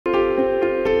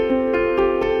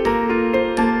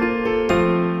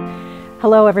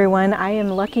Hello everyone, I am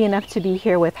lucky enough to be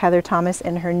here with Heather Thomas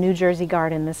in her New Jersey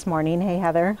garden this morning. Hey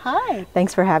Heather. Hi.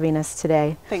 Thanks for having us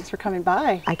today. Thanks for coming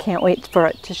by. I can't wait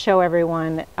to show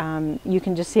everyone. You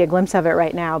can just see a glimpse of it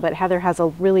right now, but Heather has a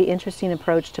really interesting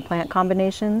approach to plant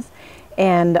combinations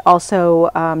and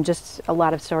also just a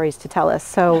lot of stories to tell us.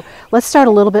 So let's start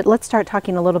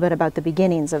talking a little bit about the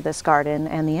beginnings of this garden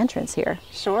and the entrance here.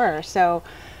 Sure. So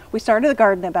we started the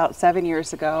garden about 7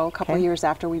 years ago, a couple of years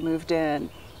after we moved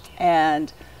in.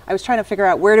 And I was trying to figure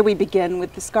out where do we begin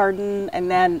with this garden,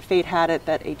 and then fate had it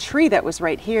that a tree that was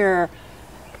right here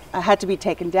had to be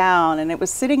taken down, and it was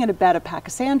sitting in a bed of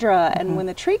pachysandra, and when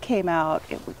the tree came out,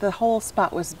 the whole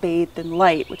spot was bathed in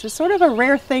light, which is sort of a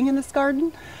rare thing in this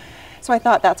garden. So I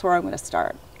thought that's where I'm going to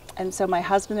start. And so my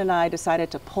husband and I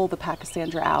decided to pull the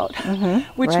pachysandra out,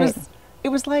 which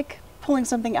was like pulling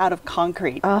something out of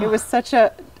concrete. It was such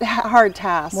a hard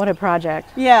task. What a project.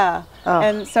 Yeah.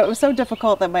 And so it was so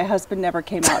difficult that my husband never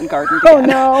came out and gardened again. Oh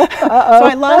no. So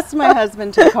I lost my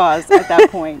husband to the cause at that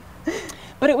point.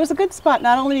 But it was a good spot,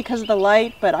 not only because of the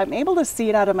light, but I'm able to see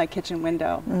it out of my kitchen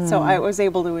window. So I was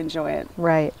able to enjoy it.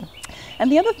 Right.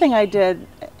 And the other thing I did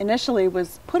initially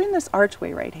was put in this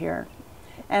archway right here.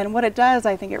 And what it does,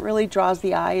 I think it really draws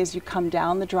the eye as you come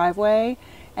down the driveway,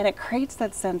 and it creates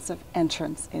that sense of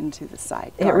entrance into the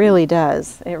side garden. It really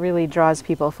does. It really draws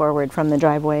people forward from the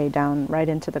driveway down right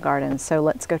into the garden. So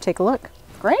let's go take a look.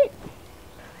 Great.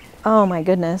 Oh my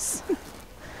goodness.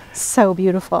 So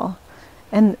beautiful.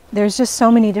 And there's just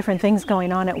so many different things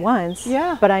going on at once.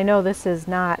 Yeah. But I know this is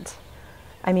not,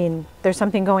 I mean, there's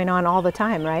something going on all the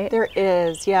time, right? There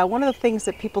is, yeah. One of the things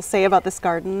that people say about this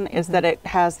garden is that it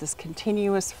has this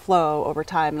continuous flow over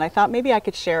time. And I thought maybe I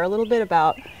could share a little bit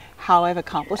about how I've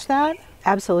accomplished that.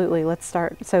 Absolutely. Let's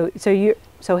start. So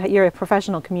you're a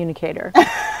professional communicator.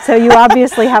 So you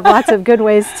obviously have lots of good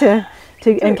ways to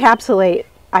encapsulate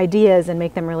ideas and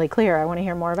make them really clear. I want to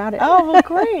hear more about it. Oh, well,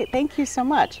 great. Thank you so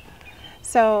much.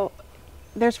 So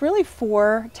there's really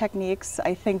 4 techniques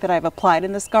I think that I've applied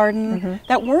in this garden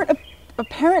that weren't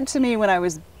apparent to me when I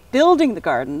was building the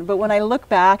garden, but when I look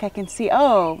back I can see,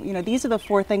 oh, you know, these are the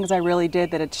 4 things I really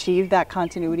did that achieved that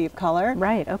continuity of color.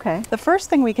 Right, okay. The first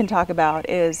thing we can talk about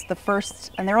is the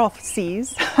first, and they're all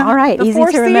C's. All right, the easy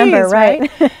 4 to remember, C's,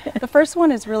 right? The first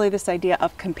one is really this idea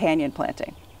of companion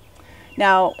planting.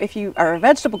 Now, if you are a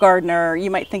vegetable gardener, you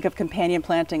might think of companion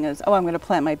planting as, oh, I'm going to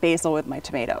plant my basil with my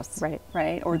tomatoes,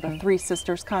 right? Or the 3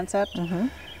 sisters concept.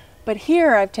 But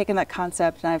here I've taken that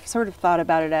concept and I've sort of thought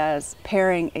about it as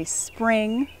pairing a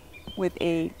spring with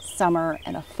a summer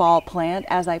and a fall plant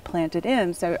as I plant it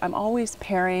in. So I'm always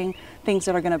pairing things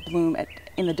that are going to bloom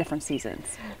in the different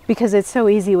seasons. Because it's so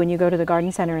easy when you go to the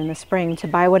garden center in the spring to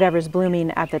buy whatever's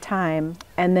blooming at the time,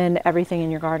 and then everything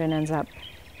in your garden ends up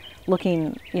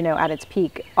looking, you know, at its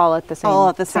peak all at the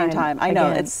same time. I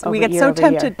know, again, we get so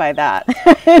tempted by that.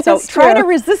 So It's try true. to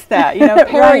resist that, you know,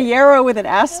 pair a yarrow with an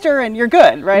aster and you're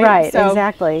good, right? Right, So,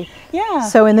 exactly. yeah.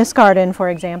 So in this garden, for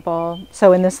example,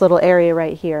 so in this little area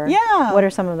right here, Yeah. what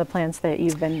are some of the plants that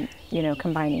you've been, you know,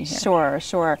 combining here?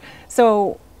 Sure.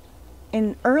 So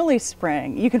in early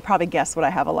spring, you can probably guess what I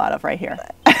have a lot of right here.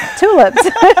 Tulips.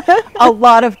 A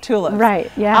lot of tulips. Right,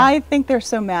 yeah. I think they're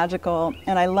so magical,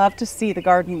 and I love to see the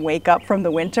garden wake up from the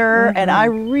winter, and I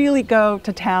really go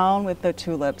to town with the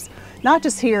tulips. Not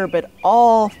just here, but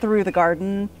all through the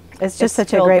garden. It's just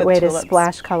such a great way to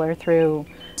splash color through.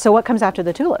 So what comes after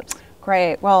the tulips?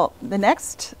 Great. Well, the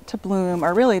next to bloom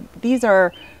are really, these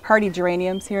are hardy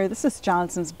geraniums here. This is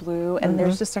Johnson's blue, and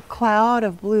there's just a cloud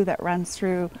of blue that runs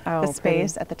through the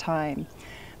space at the time.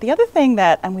 The other thing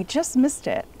that, and we just missed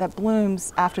it, that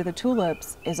blooms after the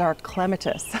tulips is our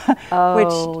clematis,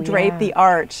 which drape the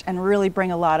arch and really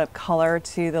bring a lot of color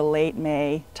to the late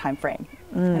May time frame.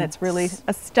 And it's really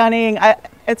a stunning,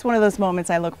 it's one of those moments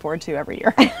I look forward to every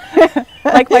year.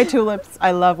 Like my tulips,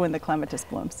 I love when the clematis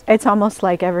blooms. It's almost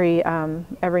like every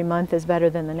month is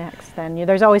better than the next. Then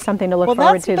there's always something to look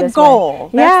forward to. That's the goal.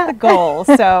 That's the goal.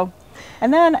 So,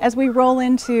 and then as we roll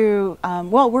into,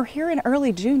 well, we're here in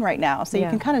early June right now, so you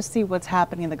can kind of see what's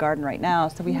happening in the garden right now.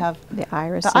 So we have the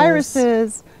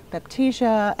irises,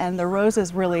 baptisia, and the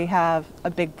roses really have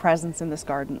a big presence in this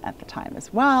garden at the time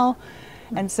as well.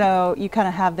 And so you kind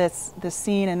of have this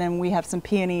scene, and then we have some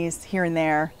peonies here and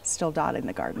there still dotting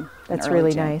the garden. That's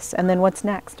really nice. And then what's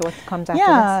next? What comes after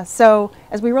Yeah, this? so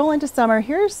as we roll into summer,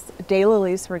 here's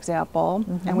daylilies, for example,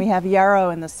 and we have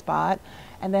yarrow in this spot.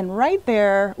 And then right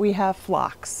there, we have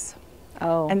phlox.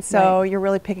 Oh, and so you're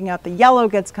really picking up, the yellow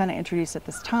gets kind of introduced at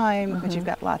this time, but you've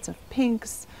got lots of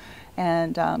pinks.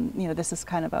 And, you know, this is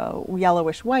kind of a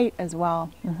yellowish white as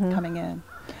well coming in.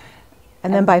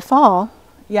 And then by fall,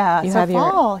 Yeah, You so have your-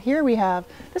 fall, here we have,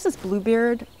 this is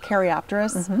Bluebeard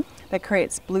Caryopteris that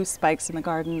creates blue spikes in the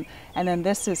garden. And then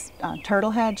this is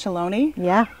Turtlehead Chelone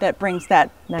Yeah. that brings that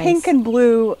Nice. pink and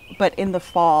blue, but in the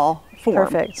fall form.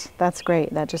 Perfect. That's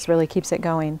great. That just really keeps it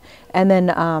going. And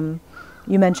then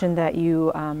you mentioned that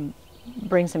you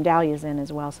bring some dahlias in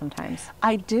as well sometimes.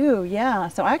 I do, yeah.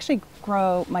 So I actually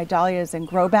grow my dahlias in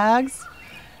grow bags.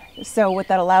 So what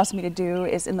that allows me to do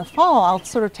is in the fall, I'll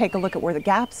sort of take a look at where the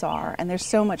gaps are, and there's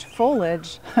so much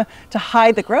foliage to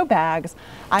hide the grow bags.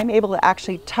 I'm able to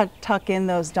actually tuck in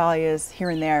those dahlias here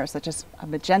and there, such as a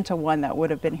magenta one that would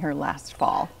have been here last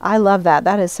fall. I love that.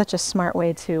 That is such a smart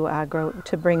way to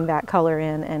bring that color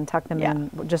in and tuck them in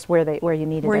just where you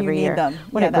need it Where every you year. need them.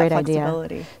 What Yeah, a great that idea.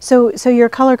 flexibility. So your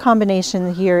color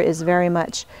combination here is very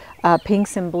much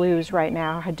pinks and blues right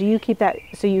now. Do you keep that?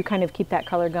 So you kind of keep that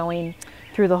color going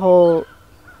through the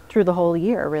whole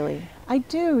year, really? I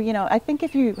do. You know, I think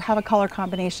if you have a color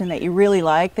combination that you really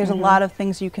like, there's a lot of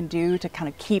things you can do to kind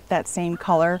of keep that same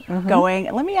color going.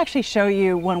 And let me actually show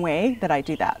you one way that I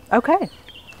do that. Okay.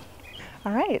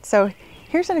 All right, so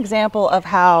here's an example of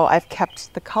how I've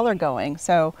kept the color going.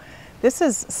 So this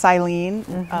is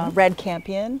Silene, red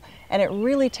campion, and it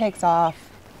really takes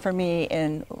off for me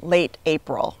in late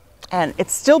April. And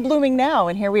it's still blooming now,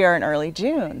 and here we are in early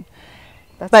June.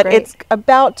 But great. it's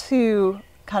about to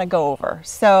kind of go over.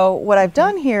 So what I've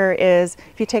done here is,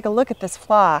 if you take a look at this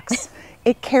phlox,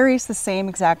 it carries the same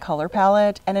exact color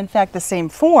palette, and in fact the same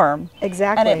form.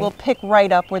 Exactly. And it will pick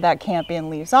right up where that campion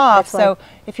leaves off. It's So like-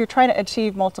 if you're trying to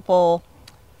achieve multiple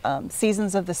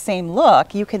seasons of the same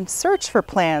look, you can search for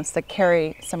plants that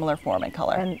carry similar form and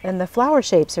color. And the flower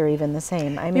shapes are even the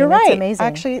same. I mean, You're that's right. amazing.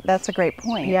 Actually, that's a great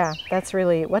point. Yeah, that's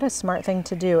really, what a smart thing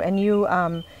to do. And you,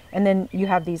 and then you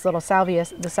have these little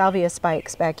the salvia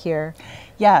spikes back here.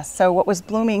 Yes, so what was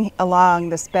blooming along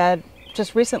this bed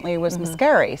just recently was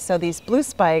muscari. So these blue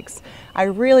spikes, I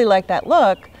really like that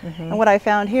look. And what I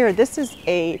found here, this is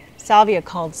a salvia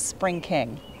called Spring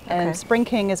King. And Okay. Spring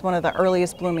King is one of the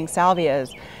earliest blooming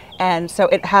salvias. And so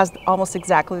it has almost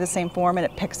exactly the same form, and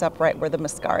it picks up right where the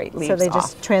muscari leaves So they off.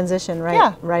 just transition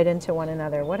Yeah. right into one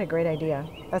another. What a great idea.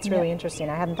 That's really interesting.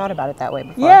 I hadn't thought about it that way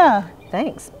before. Yeah.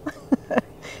 Thanks.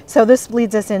 So this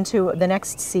leads us into the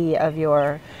next C of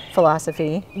your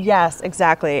philosophy. Yes,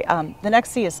 exactly. The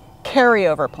next C is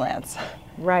carryover plants.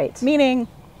 Right. Meaning,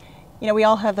 you know, we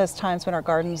all have those times when our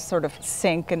gardens sort of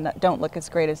sink and don't look as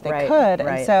great as they Right, could.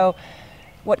 right. And so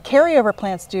what carryover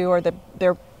plants do are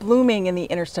they're blooming in the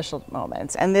interstitial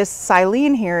moments. And this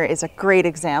Silene here is a great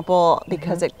example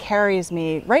because it carries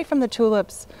me right from the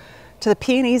tulips to the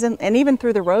peonies and even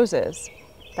through the roses.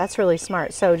 That's really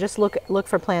smart. So just look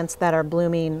for plants that are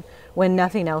blooming when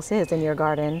nothing else is in your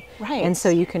garden. Right. And so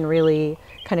you can really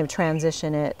kind of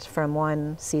transition it from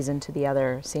one season to the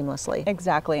other seamlessly.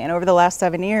 Exactly. And over the last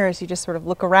 7 years, you just sort of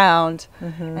look around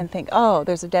and think, oh,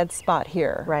 there's a dead spot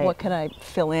here. Right. What can I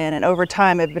fill in? And over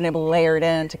time, I've been able to layer it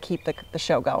in to keep the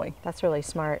show going. That's really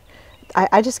smart.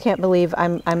 I just can't believe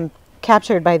I'm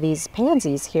captured by these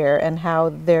pansies here and how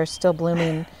they're still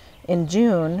blooming in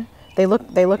June. They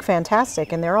look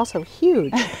fantastic, and they're also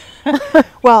huge.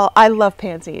 Well, I love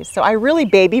pansies. So I really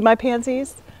baby my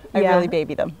pansies. I Yeah. really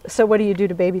baby them. So what do you do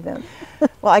to baby them?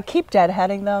 Well, I keep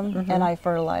deadheading them and I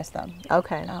fertilize them.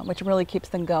 Okay. Which really keeps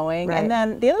them going. Right. And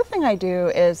then the other thing I do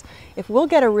is if we'll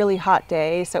get a really hot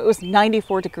day, so it was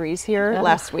 94 degrees here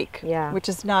last week, yeah. which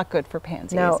is not good for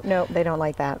pansies. No, they don't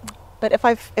like that. But if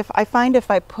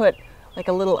I put like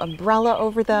a little umbrella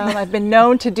over them, I've been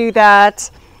known to do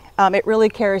that. It really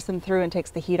carries them through and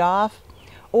takes the heat off.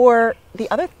 Or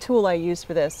the other tool I use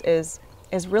for this is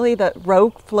really the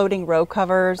floating row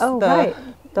covers. Oh, right.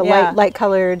 The yeah. light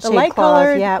colored The shade light cloth.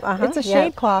 colored, Yeah, it's a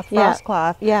shade cloth, Yeah. frost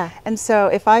cloth. Yeah. And so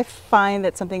if I find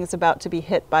that something is about to be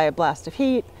hit by a blast of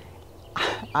heat,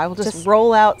 I will just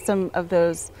roll out some of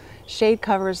those shade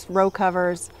covers, row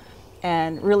covers,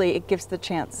 and really it gives the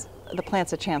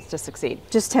plants a chance to succeed.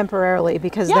 Just temporarily,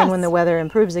 because then when Yes. the weather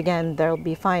improves again, they'll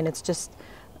be fine. It's just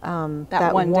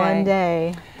that one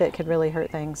day that could really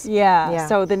hurt things. Yeah.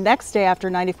 So the next day after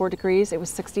 94 degrees, it was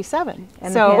 67.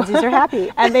 And so, the pansies are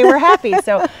happy. And they were happy.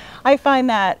 So I find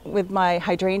that with my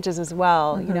hydrangeas as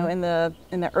well, you know, in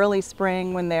the early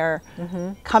spring when they're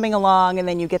coming along and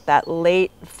then you get that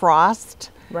late frost.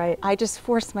 Right. I just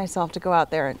force myself to go out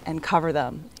there and cover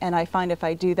them. And I find if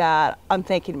I do that, I'm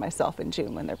thanking myself in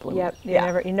June when they're blooming.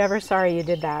 Yep. You're never sorry you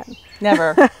did that.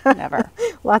 Never, never.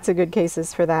 Lots of good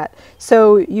cases for that.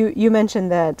 So you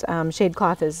mentioned that shade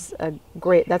cloth is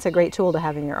that's a great tool to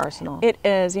have in your arsenal. It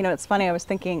is. You know, it's funny. I was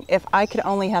thinking if I could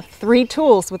only have 3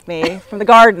 tools with me from the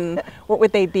garden, what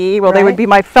would they be? Well, they would be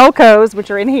my Felcos, which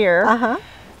are in here.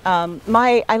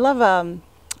 I love,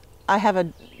 I have a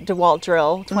DeWalt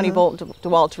drill, 20-volt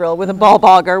DeWalt drill with a bulb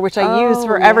auger, which I use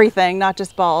for everything, not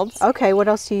just bulbs. Okay, what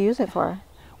else do you use it for?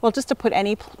 Well, just to put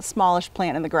any smallish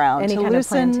plant in the ground. Any to kind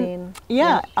loosen, of planting.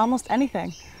 Yeah, almost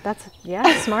anything. That's,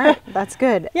 smart. That's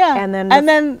good. Yeah, and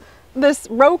then this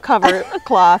row cover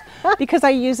cloth, because I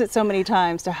use it so many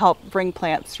times to help bring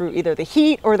plants through either the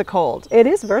heat or the cold. It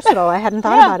is versatile. I hadn't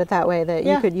thought about it that way, that you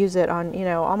Yeah. could use it on,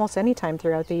 almost any time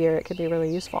throughout the year. It could be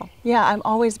really useful. Yeah, I'm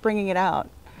always bringing it out.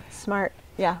 Smart.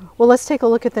 Yeah. Well, let's take a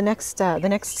look at the next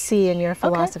C in your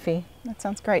philosophy. That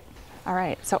sounds great. All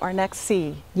right, so our next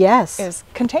C Yes. is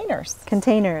containers.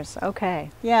 Containers.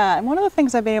 Okay. Yeah, and one of the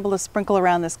things I've been able to sprinkle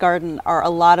around this garden are a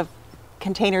lot of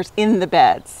containers in the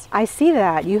beds. I see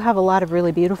that. You have a lot of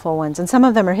really beautiful ones, and some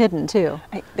of them are hidden too.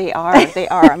 They are, they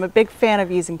are. I'm a big fan of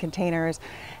using containers.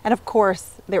 And of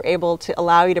course, they're able to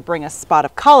allow you to bring a spot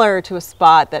of color to a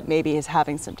spot that maybe is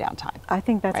having some downtime. I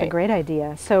think that's a great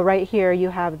idea. So right here you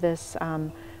have this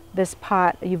this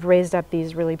pot. You've raised up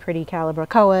these really pretty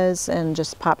calibrachoas and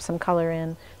just popped some color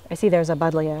in. I see there's a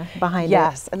buddleia behind it.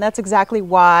 Yes, and that's exactly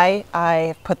why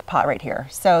I put the pot right here.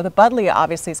 So the buddleia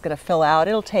obviously is going to fill out.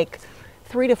 It'll take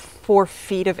 3 to 4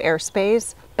 feet of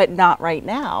airspace, but not right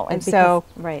now. And so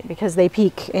because they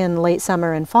peak in late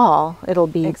summer and fall, it'll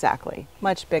be exactly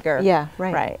much bigger. Yeah,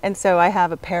 right. Right. And so I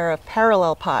have a pair of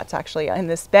parallel pots actually in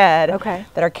this bed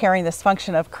that are carrying this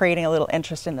function of creating a little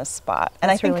interest in this spot.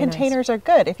 And I think really containers are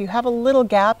good. If you have a little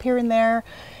gap here and there,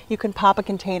 you can pop a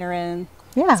container in.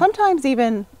 Yeah. Sometimes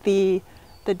even the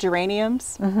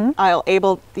geraniums,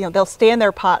 they'll stay in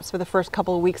their pots for the first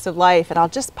couple of weeks of life, and I'll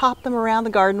just pop them around the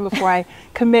garden before I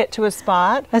commit to a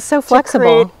spot. That's so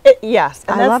flexible. Yes,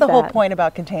 and I that's love the whole that. point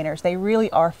about containers. They really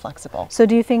are flexible. So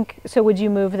do you think, would you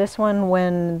move this one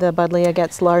when the buddleia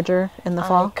gets larger in the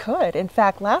fall? I could. In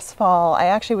fact, last fall, I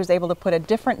actually was able to put a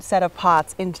different set of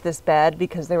pots into this bed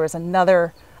because there was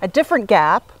a different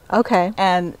gap. Okay.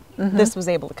 And this was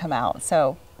able to come out.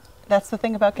 So that's the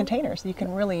thing about containers. You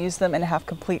can really use them and have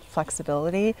complete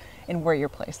flexibility in where you're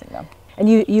placing them. And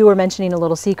you were mentioning a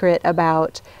little secret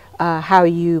about how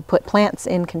you put plants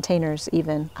in containers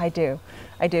even. I do,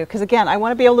 because again, I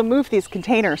want to be able to move these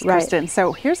containers, Kristin.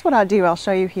 So here's what I'll do. I'll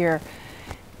show you here.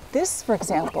 This, for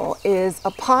example, is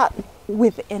a pot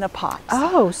within a pot.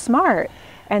 Oh, smart.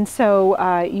 And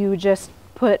so you just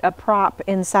put a prop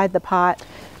inside the pot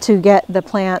to get the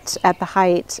plant at the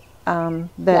height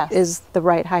that is the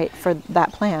right height for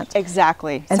that plant.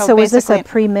 Exactly. And so was this a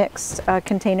pre-mixed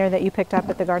container that you picked up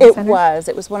at the garden center?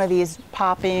 It was one of these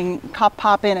pop in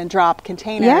and drop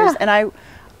containers. Yeah. And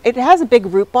it has a big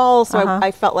root ball, so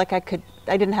I felt like I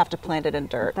didn't have to plant it in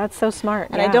dirt. That's so smart.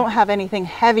 And I don't have anything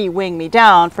heavy weighing me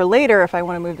down for later if I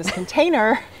want to move this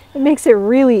container. It makes it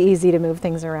really easy to move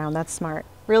things around. That's smart.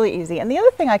 Really easy. And the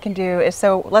other thing I can do is,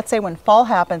 so let's say when fall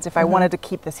happens, if I wanted to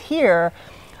keep this here,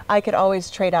 I could always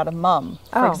trade out a mum,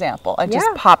 for example. I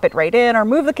just pop it right in or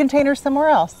move the container somewhere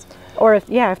else. Or if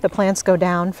the plants go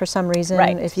down for some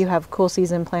reason, if you have cool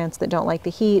season plants that don't like the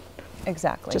heat,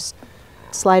 just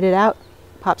slide it out,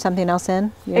 pop something else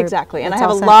in. Exactly. And I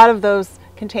have a lot of those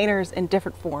containers in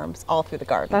different forms all through the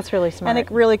garden. That's really smart. And it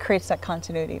really creates that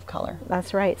continuity of color.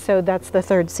 That's right. So that's the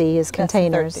third C, is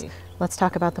containers. That's the third C. Let's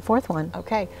talk about the fourth one.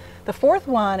 Okay. The fourth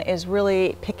one is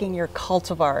really picking your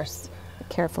cultivars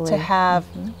carefully to have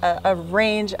a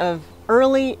range of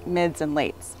early, mids, and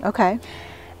lates. Okay.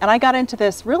 And I got into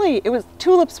this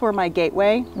tulips were my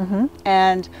gateway.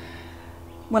 And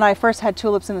when I first had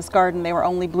tulips in this garden, they were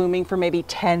only blooming for maybe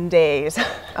 10 days.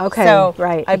 Okay, so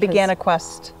right. I began a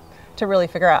quest to really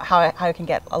figure out how I can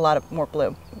get a lot more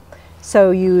bloom.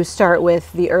 So you start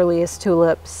with the earliest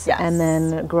tulips and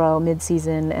then grow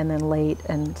mid-season and then late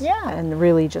and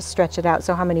really just stretch it out.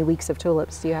 So how many weeks of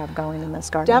tulips do you have going in this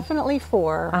garden? Definitely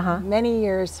 4, many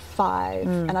years 5,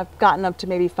 and I've gotten up to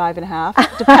maybe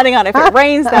 5.5, depending on if it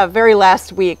rains that very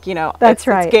last week, That's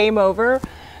it's game over.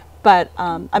 But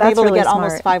I'm able to get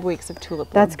almost 5 weeks of tulip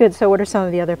bloom. That's good. So what are some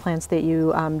of the other plants that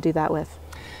you do that with?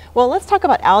 Well, let's talk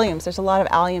about alliums. There's a lot of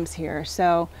alliums here.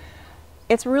 So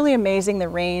it's really amazing the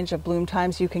range of bloom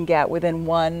times you can get within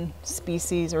one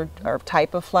species or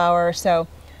type of flower. So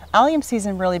allium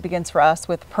season really begins for us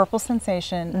with Purple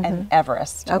Sensation and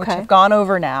Everest, which have gone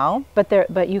over now.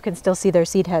 But you can still see their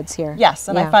seed heads here. Yes,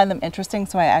 and I find them interesting,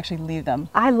 so I actually leave them.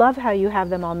 I love how you have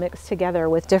them all mixed together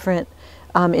with different,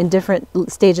 in different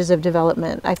stages of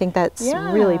development. I think that's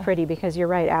really pretty, because you're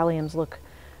right, alliums look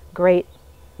great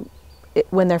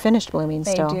when they're finished blooming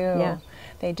still. They do. Yeah.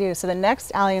 They do. So the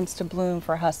next alliums to bloom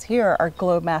for us here are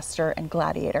Globemaster and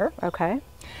Gladiator. Okay.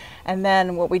 And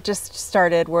then what we just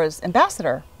started was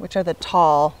Ambassador, which are the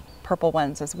tall purple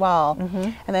ones as well.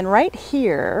 And then right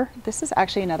here, this is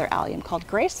actually another allium called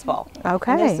Graceful.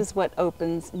 Okay. And this is what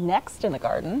opens next in the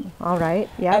garden. All right.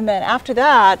 Yeah. And then after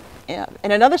that,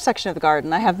 in another section of the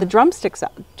garden, I have the drumstick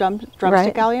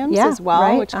alliums as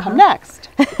well, which come next.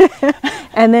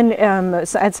 And then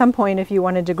so at some point, if you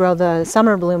wanted to grow the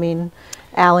summer blooming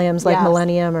alliums like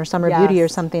Millennium or Summer Beauty or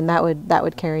something, that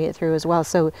would carry it through as well.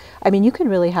 So I mean, you could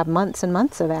really have months and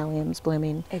months of alliums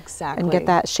blooming. Exactly. And get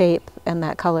that shape and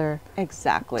that color.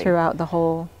 Exactly. Throughout the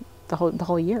whole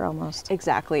year almost.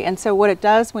 Exactly. And so what it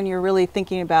does when you're really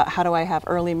thinking about how do I have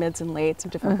early, mids, and lates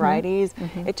of different varieties,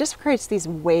 it just creates these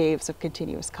waves of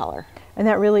continuous color. And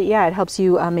that really, it helps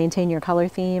you maintain your color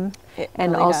theme,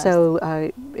 and really also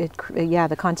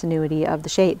the continuity of the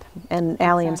shape. And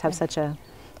alliums have such a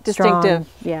distinctive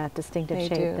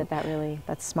shape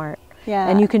that's smart. Yeah.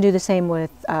 And you can do the same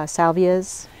with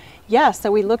salvias. Yeah,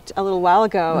 so we looked a little while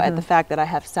ago at the fact that I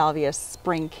have Salvia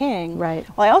Spring King. Right.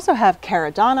 Well, I also have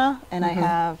Caradonna, and I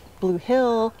have Blue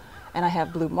Hill, and I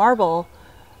have Blue Marble,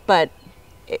 but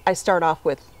I start off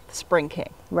with Spring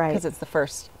King. Right. Because it's the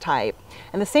first type.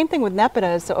 And the same thing with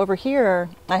Nepidas. So over here,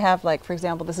 I have, like, for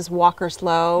example, this is Walker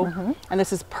Slow, and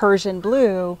this is Persian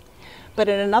Blue. But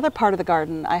in another part of the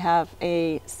garden, I have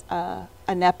a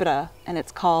Nepida, and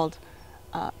it's called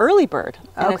Early Bird,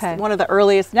 and it's one of the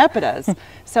earliest Nepidas.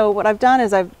 So what I've done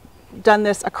is I've done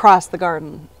this across the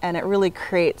garden, and it really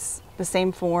creates the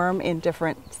same form in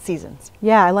different seasons.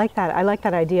 Yeah, I like that. I like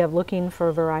that idea of looking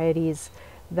for varieties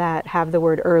that have the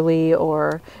word early,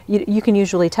 or you can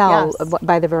usually tell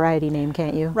by the variety name,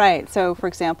 can't you? Right. So for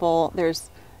example, there's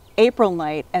April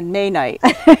Night and May Night.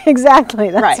 Exactly.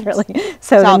 That's really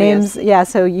so. Salvias. The names,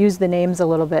 so use the names a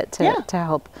little bit to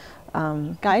help.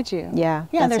 Guide you. Yeah.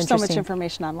 Yeah, and there's so much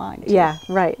information online too. Yeah,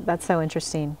 right. That's so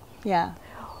interesting. Yeah.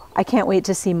 I can't wait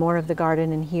to see more of the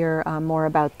garden and hear more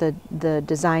about the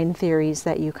design theories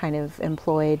that you kind of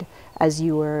employed as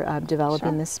you were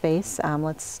developing this space.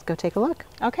 Let's go take a look.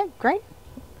 Okay, great.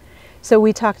 So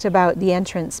we talked about the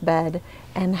entrance bed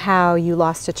and how you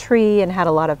lost a tree and had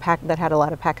a lot of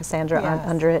Pachysandra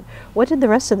under it. What did the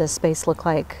rest of this space look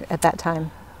like at that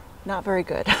time? Not very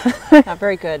good. Not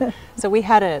very good. So we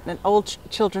had an old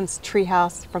children's tree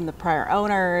house from the prior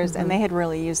owners, and they had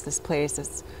really used this place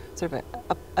as sort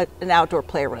of an outdoor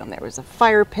playroom. There was a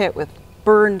fire pit with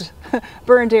burned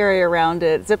area around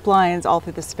it, zip lines all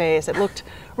through the space. It looked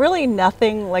really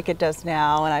nothing like it does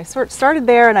now, and I started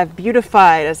there, and I've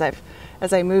beautified as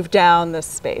I moved down this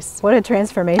space. What a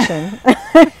transformation.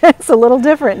 It's a little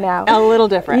different now. A little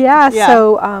different. Yeah.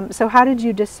 So how did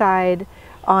you decide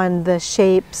on the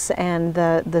shapes and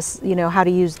how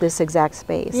to use this exact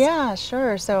space? Yeah,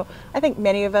 sure. So I think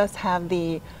many of us have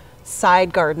the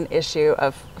side garden issue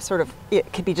of sort of,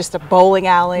 it could be just a bowling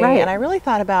alley. Right. And I really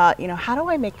thought about, how do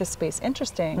I make this space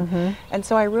interesting? And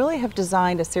so I really have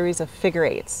designed a series of figure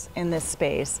eights in this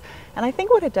space. And I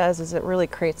think what it does is it really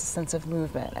creates a sense of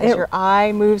movement. As your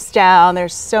eye moves down,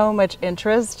 there's so much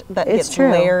interest that gets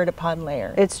layered upon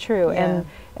layer. It's true. Yeah.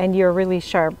 And you're really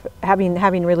sharp, having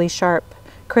really sharp,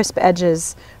 crisp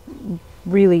edges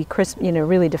really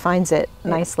really defines it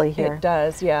nicely here. It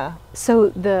does, yeah. So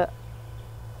the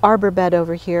arbor bed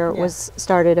over here was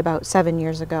started about 7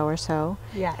 years ago or so.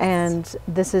 Yes. And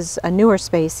this is a newer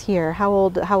space here. How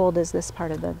old is this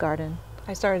part of the garden?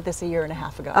 I started this 1.5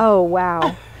 years ago. Oh,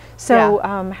 wow. So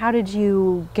how did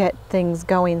you get things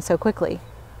going so quickly?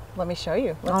 Let me show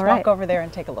you. Let's walk over there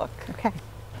and take a look. Okay.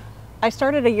 I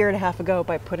started 1.5 years ago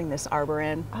by putting this arbor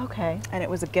in. Okay. And it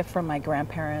was a gift from my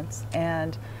grandparents.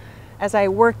 And as I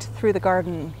worked through the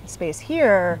garden space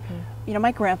here,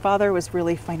 my grandfather was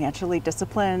really financially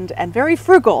disciplined and very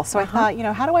frugal. So I thought,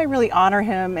 how do I really honor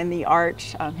him in the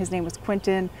arch? His name was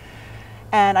Quentin.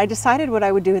 And I decided what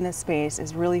I would do in this space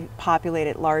is really populate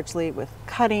it largely with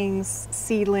cuttings,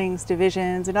 seedlings,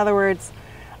 divisions. In other words,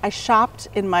 I shopped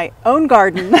in my own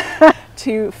garden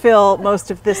to fill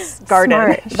most of this garden.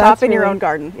 Smart. Shop in your own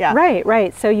garden. Yeah.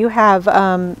 Right. So you have,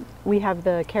 we have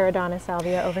the Caradonna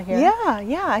salvia over here.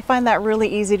 Yeah. I find that really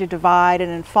easy to divide.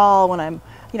 And in fall when I'm,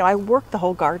 I work the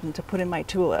whole garden to put in my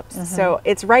tulips. So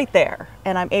it's right there.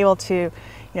 And I'm able to,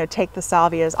 take the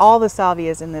salvias. All the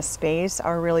salvias in this space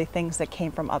are really things that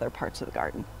came from other parts of the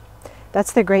garden.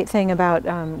 That's the great thing about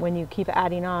when you keep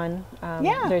adding on.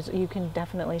 You can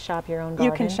definitely shop your own garden.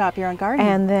 You can shop your own garden.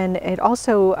 And then it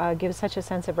also gives such a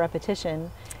sense of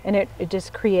repetition, and it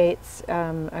just creates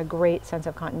a great sense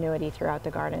of continuity throughout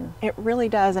the garden. It really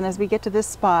does. And as we get to this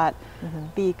spot,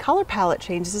 the color palette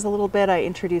changes a little bit. I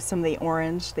introduced some of the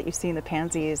orange that you see in the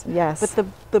pansies. Yes. But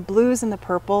the blues and the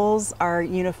purples are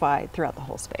unified throughout the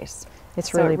whole space.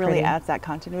 It's so really it really pretty. adds that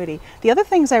continuity. The other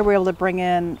things I were able to bring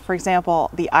in, for example,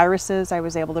 the irises I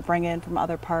was able to bring in from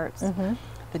other parts.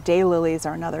 The daylilies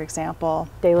are another example.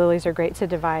 Daylilies are great to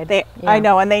divide. I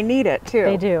know, and they need it too.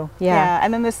 They do, yeah.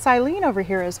 And then the silene over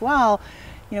here as well.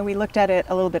 You know, we looked at it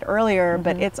a little bit earlier,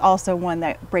 but it's also one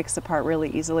that breaks apart really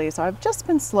easily. So I've just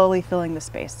been slowly filling the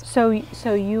space. So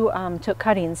you took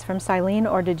cuttings from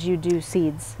silene, or did you do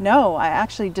seeds? No, I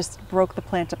actually just broke the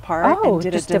plant apart and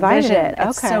did just a division. divided it.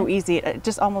 It's so easy. It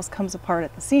just almost comes apart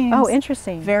at the seams. Oh,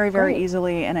 interesting. Very, very Great.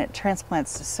 easily, and it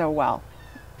transplants so well.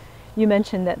 You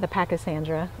mentioned that the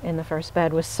pachysandra in the first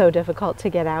bed was so difficult to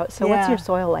get out. So what's your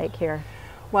soil like here?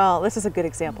 Well, this is a good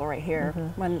example right here.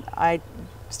 When I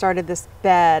started this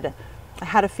bed, I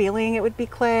had a feeling it would be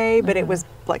clay, but it was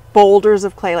like boulders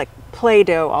of clay, like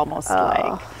Play-Doh almost.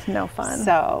 No fun.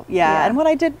 So yeah, and what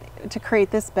I did to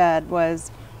create this bed was,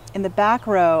 in the back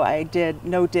row I did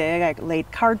no dig. I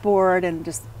laid cardboard and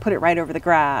just put it right over the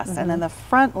grass. And then the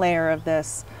front layer of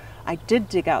this, I did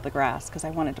dig out the grass because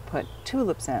I wanted to put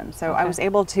tulips in. So I was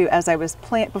able to, as I was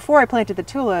before I planted the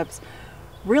tulips,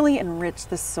 really enrich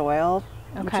the soil,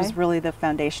 which is really the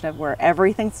foundation of where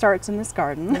everything starts in this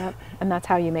garden. Yep. And that's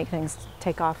how you make things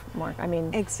take off more. I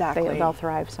mean, exactly. They'll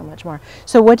thrive so much more.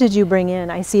 So what did you bring in?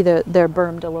 I see they're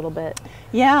bermed a little bit.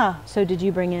 Yeah. So did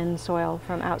you bring in soil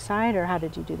from outside, or how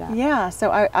did you do that? Yeah,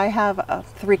 so I have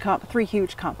three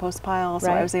huge compost piles,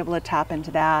 so I was able to tap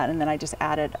into that, and then I just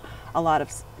added a lot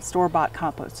of store-bought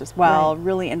compost as well,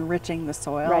 really enriching the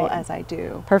soil as I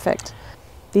do. Perfect.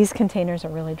 These containers are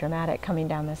really dramatic coming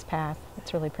down this path.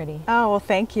 It's really pretty. Oh, well,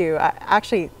 thank you.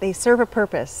 Actually, they serve a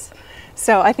purpose.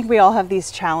 So I think we all have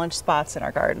these challenge spots in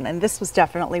our garden, and this was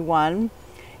definitely one.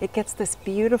 It gets this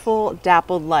beautiful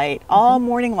dappled light all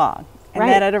morning long, and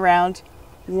then at around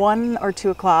 1 or 2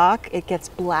 o'clock, it gets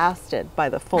blasted by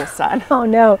the full sun. Oh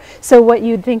no! So what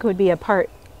you'd think would be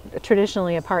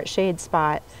traditionally a part shade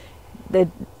spot,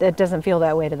 that doesn't feel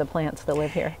that way to the plants that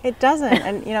live here. It doesn't.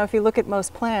 And you know, if you look at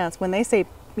most plants, when they say,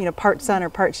 you know, part sun or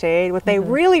part shade, what they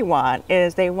really want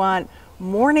is they want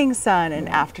morning sun and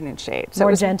afternoon shade. So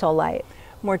more gentle light.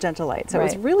 More gentle light. So it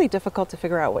was really difficult to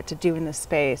figure out what to do in this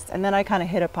space. And then I kind of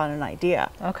hit upon an idea.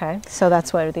 Okay. So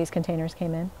that's where these containers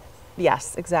came in?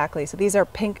 Yes, exactly. So these are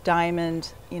pink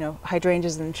diamond, you know,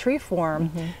 hydrangeas in tree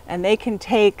form, and they can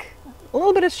take a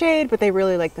little bit of shade, but they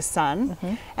really like the sun.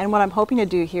 And what I'm hoping to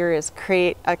do here is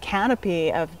create a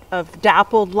canopy of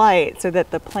dappled light so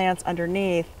that the plants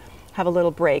underneath have a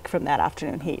little break from that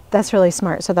afternoon heat. That's really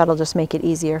smart. So that'll just make it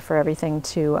easier for everything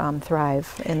to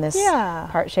thrive in this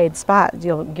part shade spot.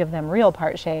 You'll give them real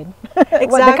part shade. Exactly.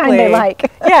 The kind they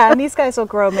like. Yeah, and these guys will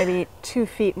grow maybe 2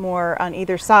 feet more on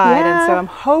either side. And so I'm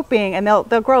hoping, and they'll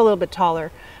grow a little bit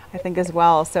taller, I think, as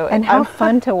well. So and how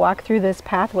fun to walk through this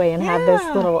pathway and have this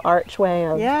little archway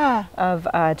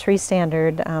of tree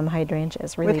standard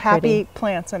hydrangeas. Really with pretty. happy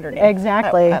plants underneath.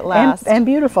 Exactly. At last. And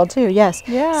beautiful too, yes.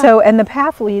 Yeah. So, and the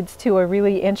path leads to a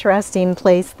really interesting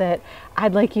place that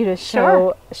I'd like you to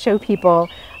show people.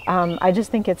 I just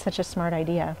think it's such a smart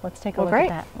idea. Let's take a look at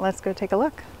that. Let's go take a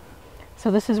look. So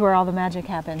this is where all the magic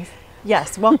happens.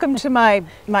 Yes, welcome to my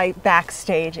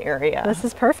backstage area. This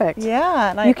is perfect.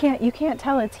 Yeah, and you can't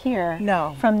tell it's here.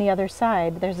 No. From the other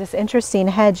side, there's this interesting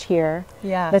hedge here.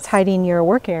 Yes. That's hiding your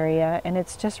work area, and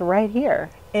it's just right here.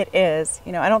 It is.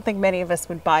 You know, I don't think many of us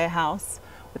would buy a house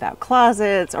without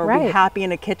closets or be happy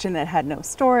in a kitchen that had no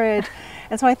storage.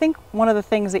 And so I think one of the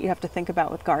things that you have to think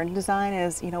about with garden design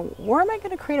is, you know, where am I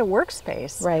going to create a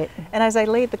workspace? Right. And as I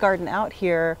laid the garden out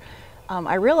here,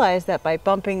 I realized that by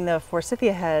bumping the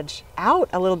forsythia hedge out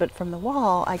a little bit from the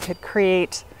wall, I could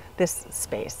create this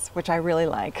space, which I really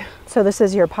like. So this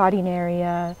is your potting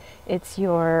area. It's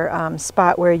your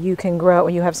spot where you can grow.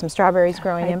 You have some strawberries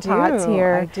growing in pots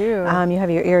here. I do. You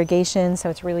have your irrigation, so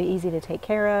it's really easy to take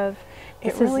care of.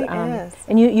 It really is.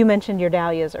 And you mentioned your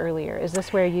dahlias earlier. Is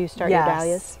this where you start your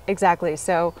dahlias? Exactly.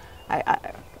 So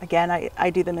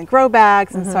I do them in grow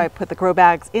bags, and so I put the grow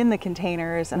bags in the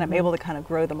containers, and I'm able to kind of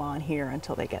grow them on here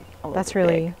until they get a little bit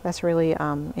big. That's really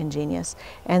ingenious.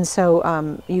 And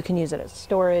so you can use it as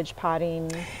storage,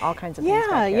 potting, all kinds of things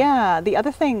back here. Yeah. The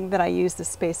other thing that I use this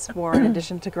space for, in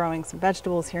addition to growing some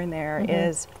vegetables here and there,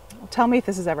 is, tell me if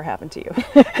this has ever happened to you.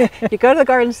 You go to the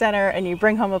garden center and you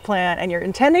bring home a plant, and you're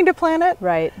intending to plant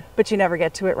it, but you never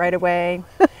get to it right away.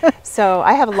 So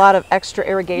I have a lot of extra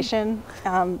irrigation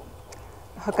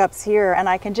hookups here, and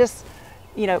I can just,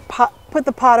 you know, put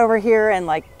the pot over here and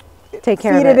like take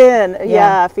care of it in.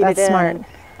 Yeah, feed it in. Smart.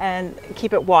 and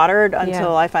keep it watered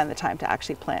until I find the time to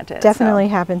actually plant it. Definitely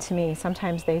happened to me.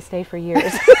 Sometimes they stay for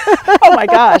years. Oh my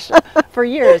gosh, for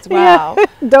years, wow.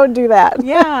 Yeah. Don't do that.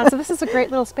 Yeah, so this is a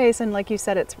great little space, and like you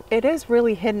said, it is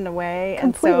really hidden away,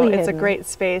 Completely and so it's a hidden. great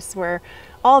space where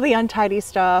all the untidy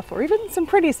stuff, or even some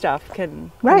pretty stuff,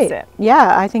 can sit.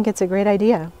 Yeah, I think it's a great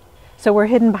idea. So we're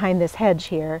hidden behind this hedge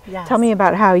here. Yes. Tell me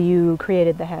about how you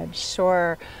created the hedge.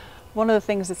 Sure. One of the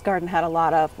things this garden had a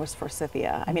lot of was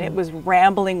forsythia. I mean, it was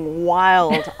rambling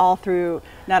wild all through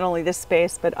not only this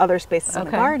space, but other spaces in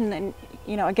the garden. And,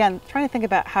 you know, again, trying to think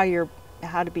about how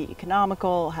to be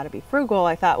economical, how to be frugal,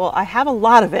 I thought, well, I have a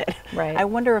lot of it. Right. I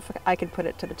wonder if I could put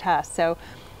it to the test. So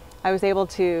I was able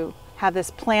to have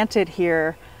this planted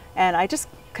here, and I just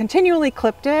continually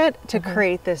clipped it to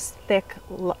create this thick,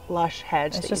 lush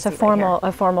hedge. It's just a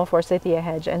formal forsythia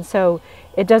hedge. And so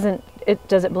does it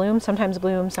bloom? Sometimes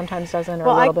blooms, sometimes doesn't, or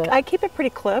a little bit? I keep it pretty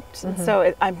clipped,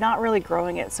 so I'm not really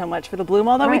growing it so much for the bloom,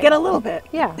 although we get a little bit.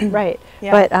 Yeah, right.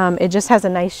 Yeah. But it just has a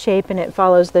nice shape, and it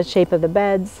follows the shape of the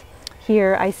beds.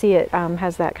 Here I see it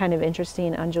has that kind of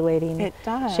interesting undulating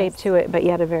shape to it, but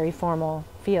yet a very formal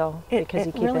feel, because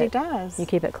you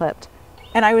keep it clipped.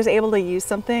 And I was able to use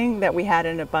something that we had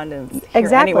in abundance here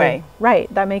Exactly. anyway.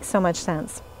 Right. That makes so much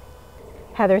sense.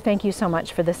 Heather, thank you so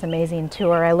much for this amazing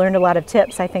tour. I learned a lot of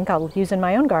tips I think I'll use in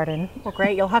my own garden. Well,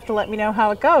 great. You'll have to let me know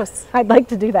how it goes. I'd like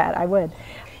to do that. I would.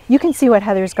 You can see what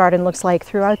Heather's garden looks like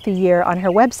throughout the year on her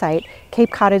website,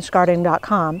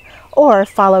 capecottagegarden.com, or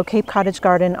follow Cape Cottage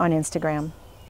Garden on Instagram.